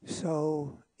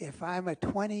 So if I'm a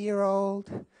 20-year-old,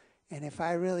 and if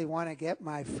I really want to get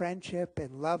my friendship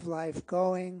and love life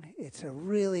going, it's a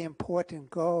really important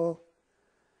goal,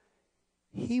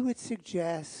 he would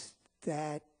suggest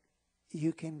that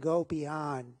you can go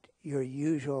beyond your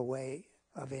usual way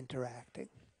of interacting.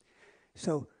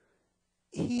 So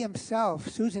he himself,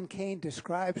 Susan Cain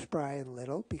describes Brian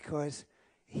Little because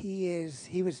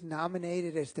he was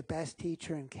nominated as the best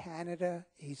teacher in Canada.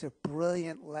 He's a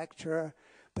brilliant lecturer,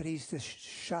 but he's the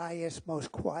shyest,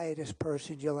 most quietest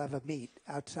person you'll ever meet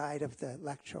outside of the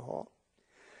lecture hall.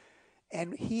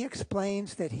 And he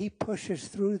explains that he pushes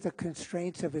through the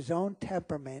constraints of his own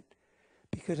temperament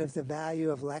because of the value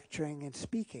of lecturing and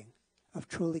speaking, of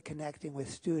truly connecting with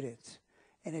students.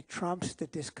 And it trumps the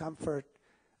discomfort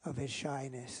of his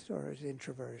shyness or his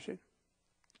introversion.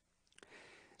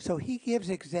 So he gives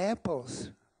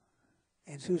examples,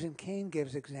 and Susan Cain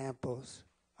gives examples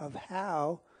of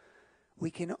how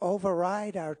we can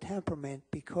override our temperament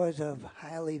because of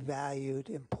highly valued,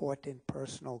 important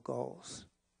personal goals.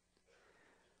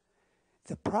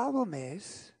 The problem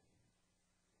is,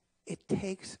 it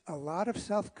takes a lot of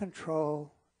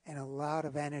self-control and a lot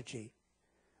of energy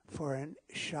for a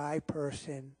shy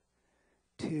person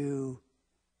to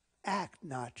act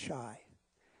not shy.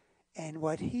 And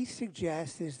what he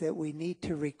suggests is that we need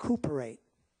to recuperate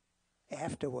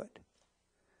afterward.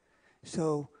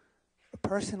 So a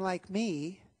person like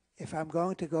me, if I'm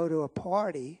going to go to a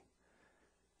party,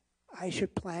 I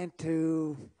should plan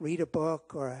to read a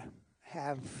book or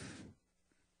have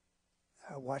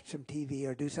watch some TV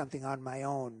or do something on my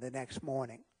own the next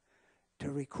morning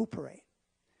to recuperate.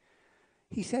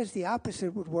 He says the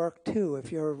opposite would work too.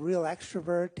 If you're a real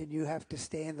extrovert and you have to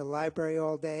stay in the library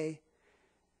all day,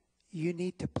 you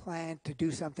need to plan to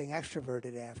do something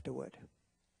extroverted afterward.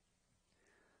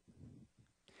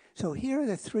 So here are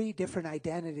the three different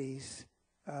identities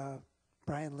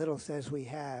Brian Little says we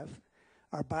have.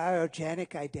 Our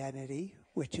biogenic identity,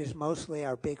 which is mostly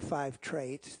our big five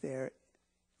traits. They're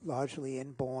largely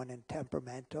inborn and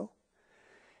temperamental.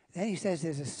 Then he says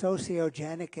there's a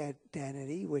sociogenic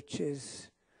identity, which is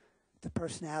the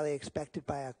personality expected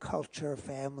by a culture,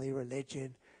 family,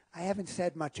 religion. I haven't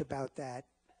said much about that.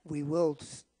 We will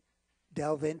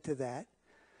delve into that.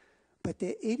 But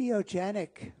the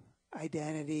idiogenic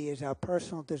identity is our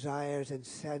personal desires and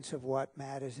sense of what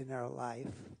matters in our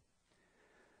life.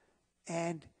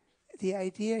 And the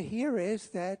idea here is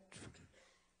that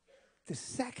the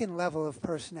second level of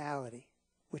personality,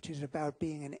 which is about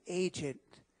being an agent,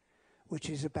 which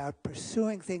is about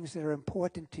pursuing things that are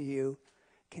important to you,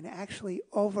 can actually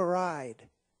override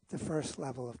the first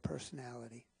level of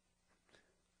personality.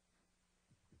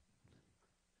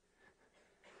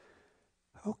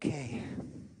 Okay.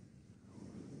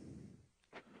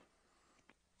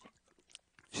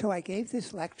 So I gave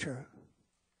this lecture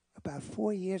about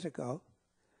 4 years ago,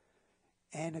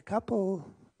 and a couple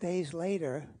days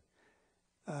later,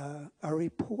 a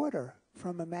reporter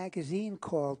from a magazine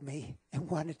called me and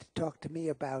wanted to talk to me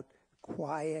about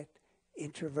quiet,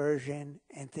 introversion,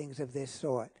 and things of this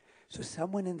sort. So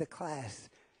someone in the class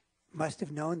must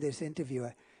have known this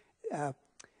interviewer.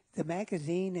 The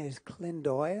magazine is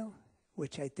Clindoyle,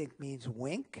 which I think means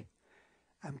wink.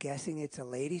 I'm guessing it's a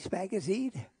ladies'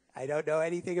 magazine. I don't know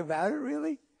anything about it,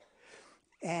 really.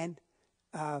 And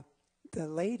the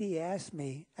lady asked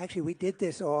me, actually, we did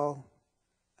this all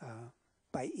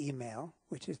by email,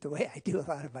 which is the way I do a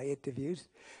lot of my interviews.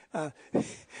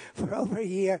 For over a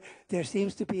year, there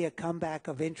seems to be a comeback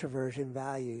of introversion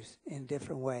values in a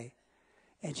different way.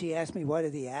 And she asked me, what are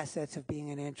the assets of being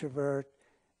an introvert?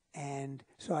 And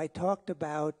so I talked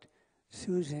about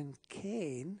Susan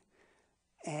Cain,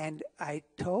 and I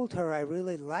told her I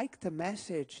really like the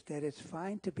message that it's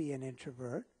fine to be an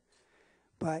introvert,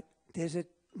 but there's a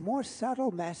more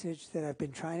subtle message that I've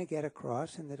been trying to get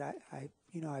across and that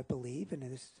I believe, and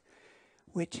is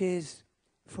which is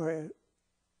for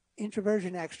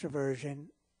introversion, extroversion,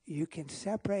 you can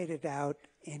separate it out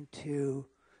into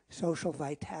social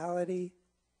vitality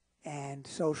and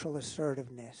social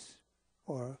assertiveness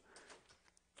or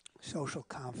social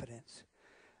confidence.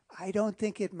 I don't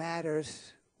think it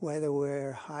matters whether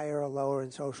we're higher or lower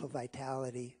in social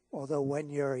vitality, although when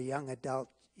you're a young adult,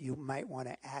 you might want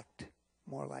to act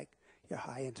more like you're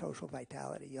high in social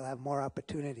vitality. You'll have more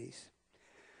opportunities.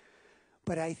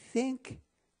 But I think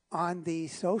on the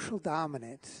social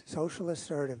dominance, social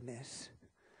assertiveness,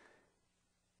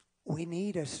 we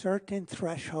need a certain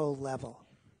threshold level.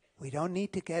 We don't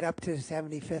need to get up to the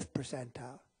 75th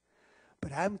percentile.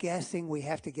 But I'm guessing we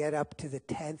have to get up to the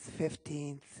 10th,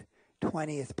 15th,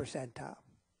 20th percentile.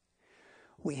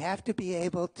 We have to be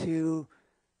able to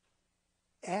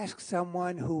ask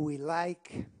someone who we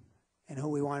like and who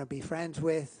we want to be friends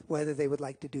with whether they would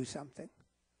like to do something.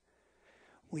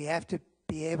 We have to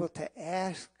be able to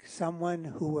ask someone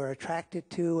who we're attracted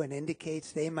to and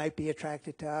indicates they might be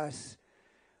attracted to us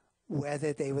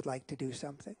whether they would like to do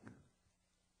something.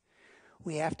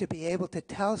 We have to be able to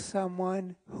tell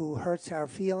someone who hurts our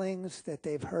feelings that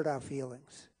they've hurt our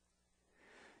feelings.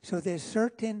 So there's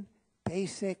certain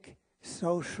basic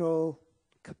social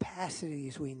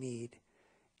capacities we need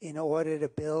in order to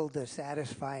build a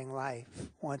satisfying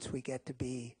life once we get to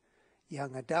be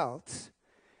young adults.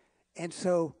 And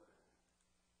so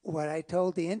what I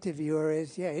told the interviewer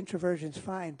is, yeah, introversion's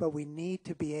fine, but we need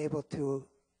to be able to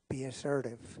be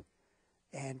assertive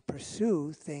and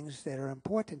pursue things that are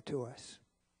important to us.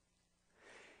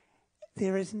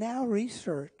 There is now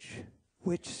research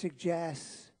which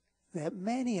suggests that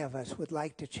many of us would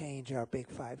like to change our big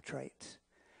five traits.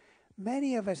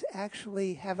 Many of us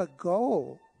actually have a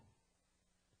goal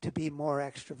to be more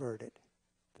extroverted.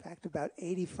 In fact, about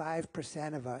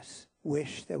 85% of us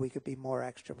wish that we could be more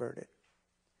extroverted.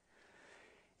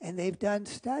 And they've done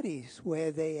studies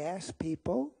where they ask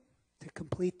people to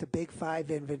complete the big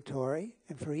five inventory,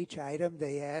 and for each item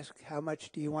they ask, how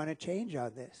much do you want to change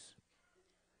on this?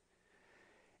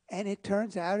 And it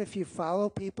turns out if you follow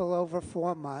people over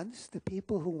 4 months, the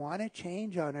people who want to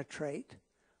change on a trait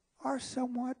are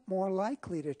somewhat more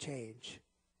likely to change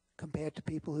compared to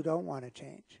people who don't want to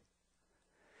change.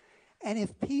 And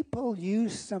if people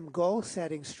use some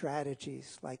goal-setting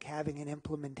strategies, like having an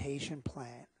implementation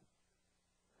plan,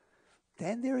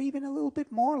 then they're even a little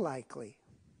bit more likely.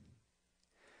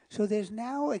 So there's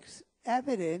now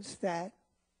evidence that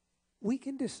we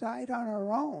can decide on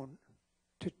our own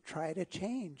to try to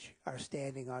change our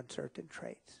standing on certain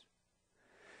traits.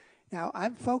 Now,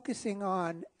 I'm focusing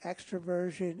on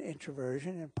extroversion,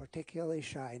 introversion, and particularly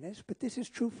shyness, but this is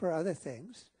true for other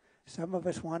things. Some of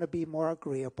us want to be more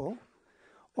agreeable.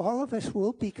 All of us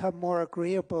will become more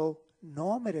agreeable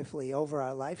normatively over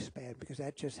our lifespan because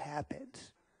that just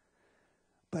happens.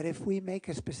 But if we make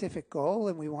a specific goal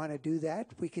and we want to do that,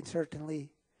 we can certainly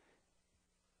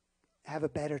have a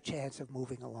better chance of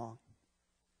moving along.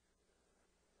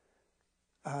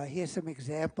 Here's some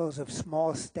examples of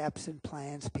small steps and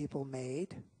plans people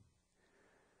made.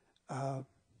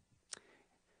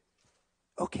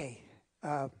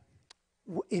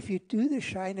 If you do the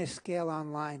shyness scale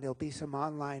online, there'll be some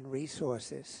online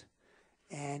resources.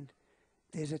 And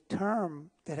there's a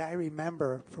term that I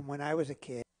remember from when I was a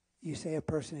kid. You say a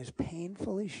person is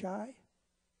painfully shy.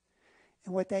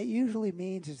 And what that usually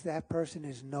means is that person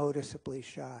is noticeably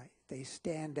shy. They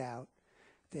stand out.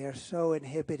 They are so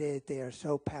inhibited. They are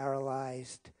so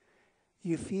paralyzed.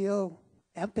 You feel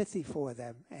empathy for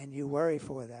them and you worry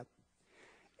for them.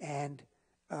 And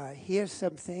here's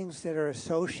some things that are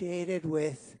associated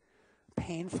with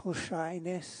painful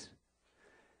shyness,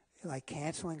 like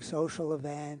canceling social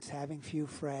events, having few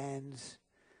friends,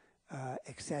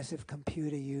 excessive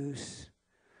computer use,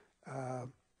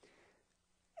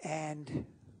 and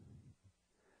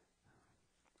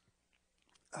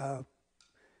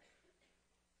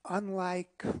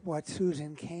unlike what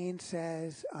Susan Cain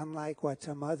says, unlike what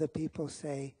some other people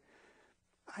say,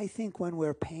 I think when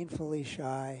we're painfully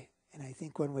shy, and I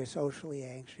think when we're socially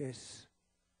anxious,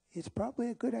 it's probably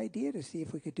a good idea to see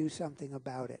if we could do something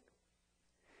about it.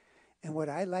 And what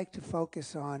I like to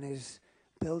focus on is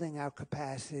building our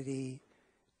capacity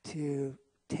to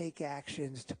take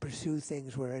actions, to pursue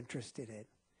things we're interested in.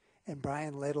 And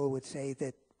Brian Little would say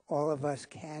that all of us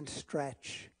can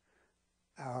stretch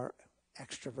our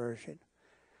extroversion.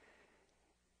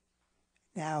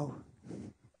 Now,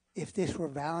 if this were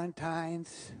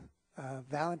Valentine's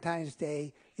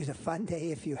Day is a fun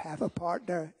day if you have a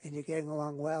partner and you're getting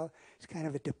along well. It's kind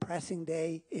of a depressing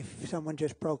day if someone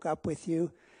just broke up with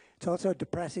you. It's also a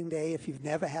depressing day if you've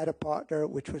never had a partner,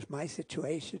 which was my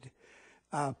situation.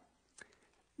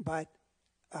 But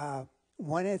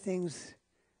one of the things,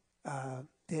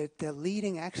 the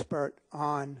leading expert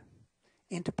on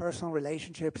interpersonal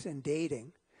relationships and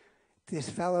dating, this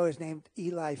fellow is named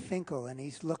Eli Finkel, and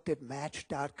he's looked at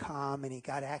Match.com, and he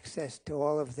got access to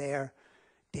all of their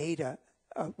data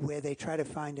where they try to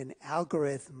find an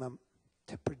algorithm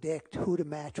to predict who to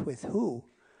match with who.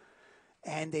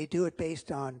 And they do it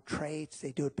based on traits,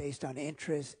 they do it based on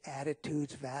interests,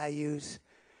 attitudes, values.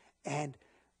 And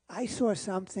I saw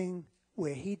something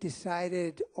where he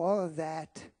decided all of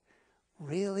that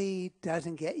really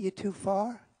doesn't get you too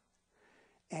far.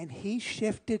 And he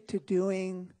shifted to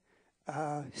doing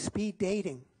speed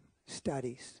dating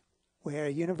studies, where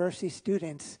university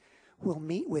students will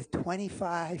meet with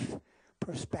 25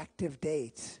 prospective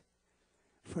dates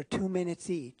for 2 minutes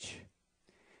each.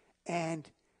 And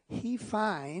he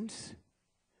finds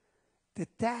that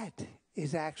that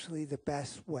is actually the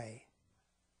best way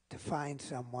to find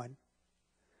someone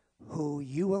who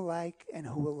you will like and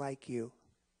who will like you.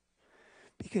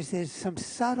 Because there's some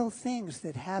subtle things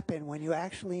that happen when you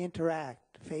actually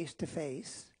interact face to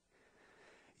face.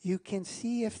 You can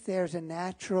see if there's a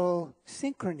natural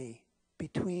synchrony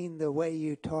between the way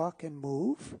you talk and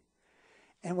move.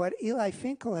 And what Eli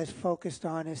Finkel has focused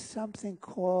on is something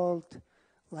called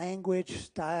language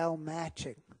style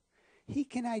matching. He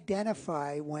can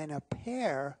identify when a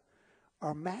pair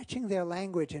are matching their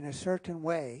language in a certain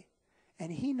way,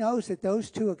 and he knows that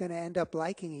those two are going to end up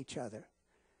liking each other.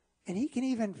 And he can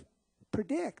even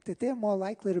predict that they're more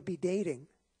likely to be dating.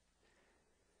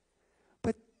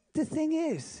 But the thing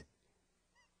is,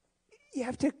 you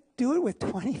have to do it with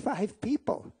 25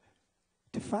 people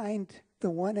to find the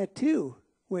one or two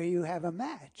where you have a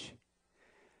match.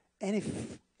 And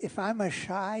if I'm a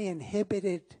shy,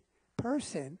 inhibited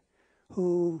person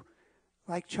who,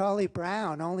 like Charlie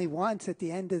Brown, only once at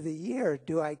the end of the year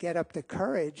do I get up the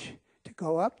courage to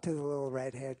go up to the little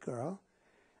red-haired girl,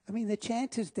 I mean, the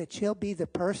chances that she'll be the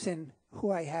person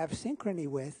who I have synchrony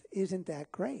with isn't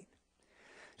that great.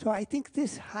 So I think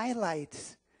this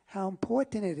highlights how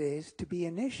important it is to be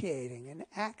initiating and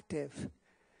active.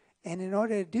 And in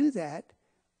order to do that,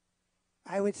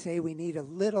 I would say we need a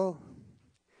little,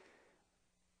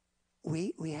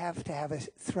 we have to have a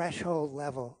threshold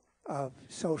level of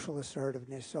social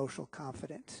assertiveness, social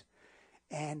confidence.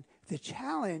 And the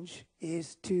challenge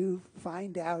is to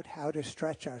find out how to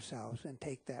stretch ourselves and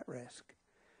take that risk.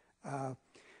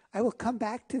 I will come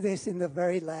back to this in the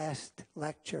very last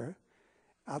lecture.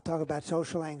 I'll talk about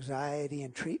social anxiety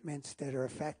and treatments that are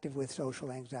effective with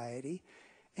social anxiety.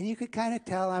 And you could kind of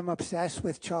tell I'm obsessed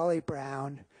with Charlie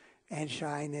Brown and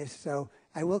shyness, so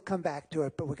I will come back to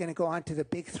it, but we're going to go on to the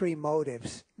big three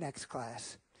motives next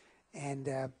class.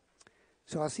 And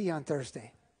so I'll see you on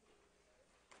Thursday.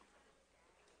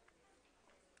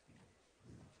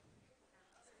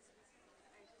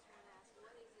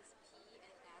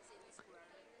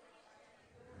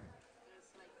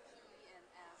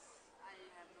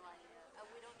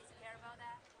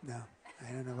 No,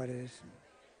 I don't know what it is.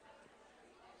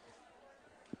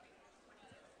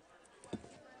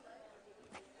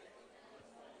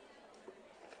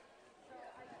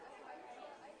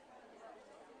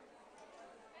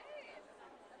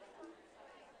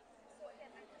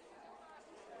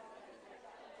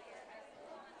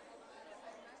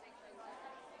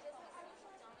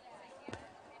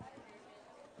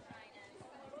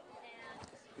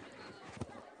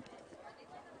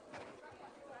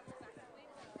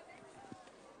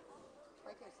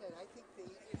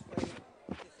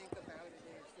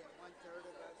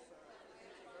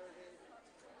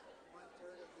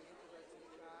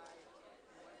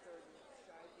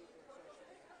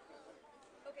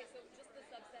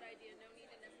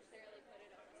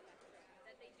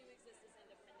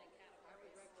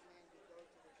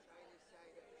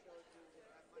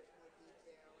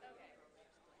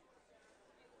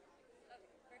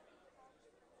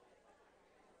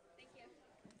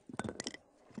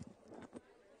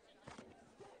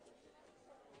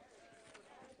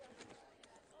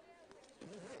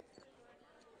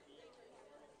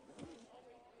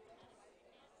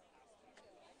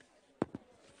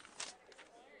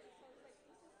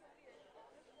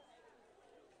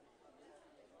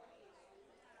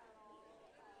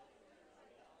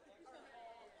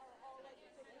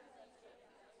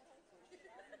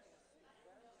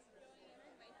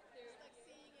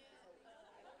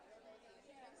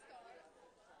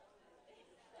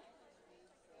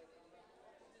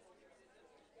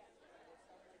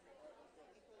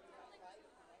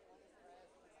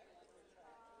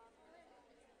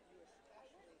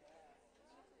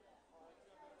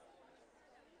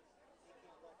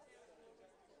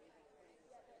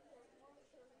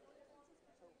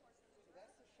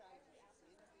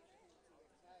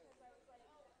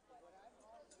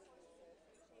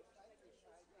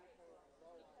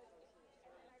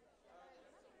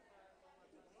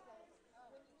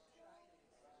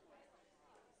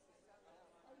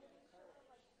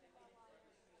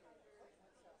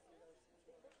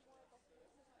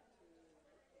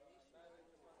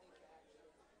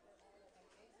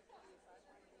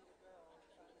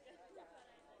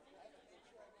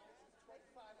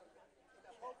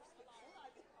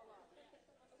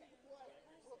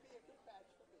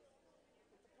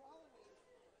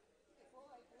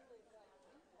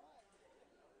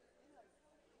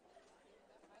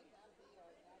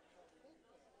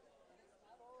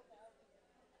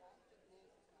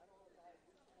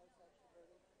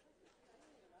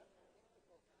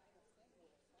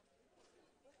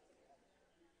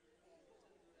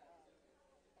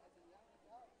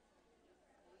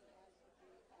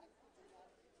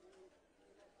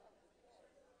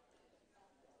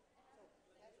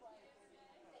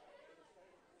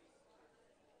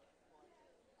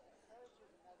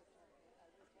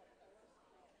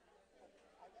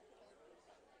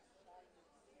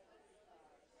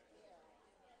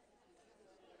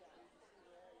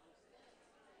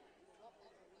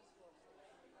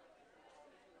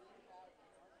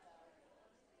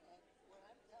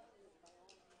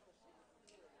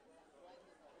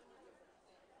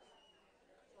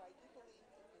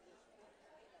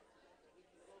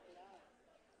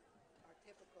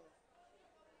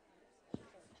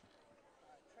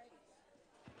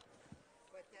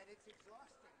 it's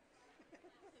exhausting.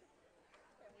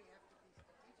 And we have to be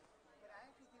strategic. But I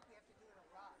actually think we have to do it a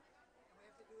lot. And we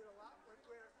have to do it a lot when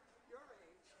we're your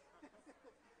age.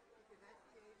 Because that's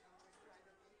the age when we're trying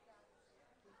to make that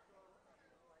people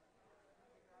and like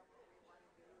figure out what we want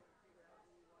to do and figure out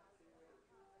who we want to be with.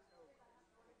 So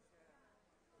it's a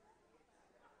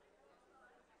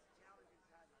challenging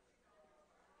time.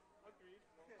 Agreed.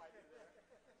 No fighting there.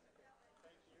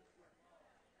 Thank you.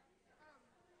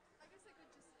 I guess I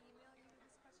could just email you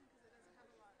this question because it doesn't have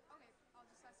a lot. Okay, I'll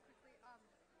just ask quickly.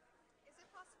 Is it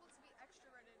possible to be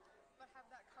extroverted but have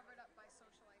that covered up